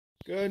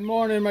Good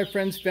morning, my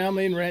friends,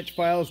 family, and ranch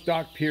files.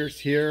 Doc Pierce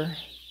here.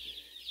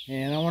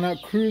 And I went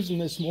out cruising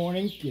this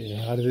morning. Get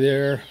out of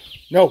there.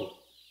 No.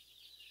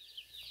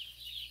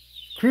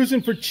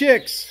 Cruising for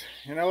chicks.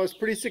 And I was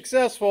pretty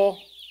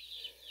successful.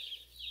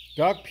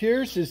 Doc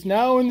Pierce is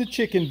now in the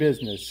chicken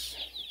business.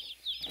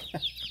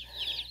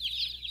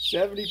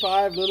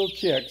 75 little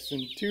chicks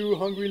and 2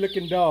 hungry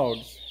looking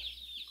dogs.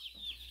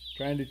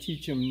 Trying to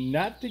teach them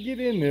not to get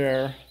in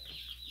there.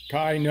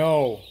 I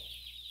know.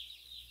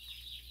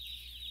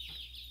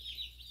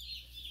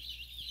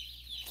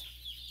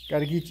 Got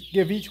to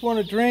give each one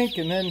a drink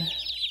and then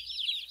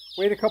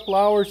wait a couple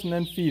hours and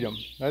then feed them.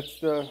 That's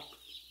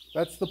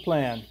the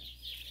plan.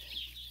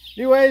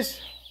 Anyways,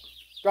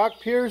 Doc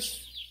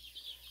Pierce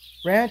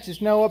Ranch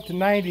is now up to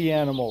 90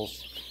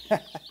 animals. All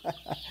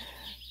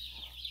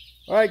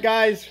right,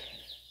 guys.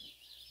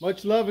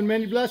 Much love and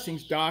many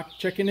blessings. Doc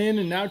checking in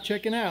and now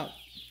checking out.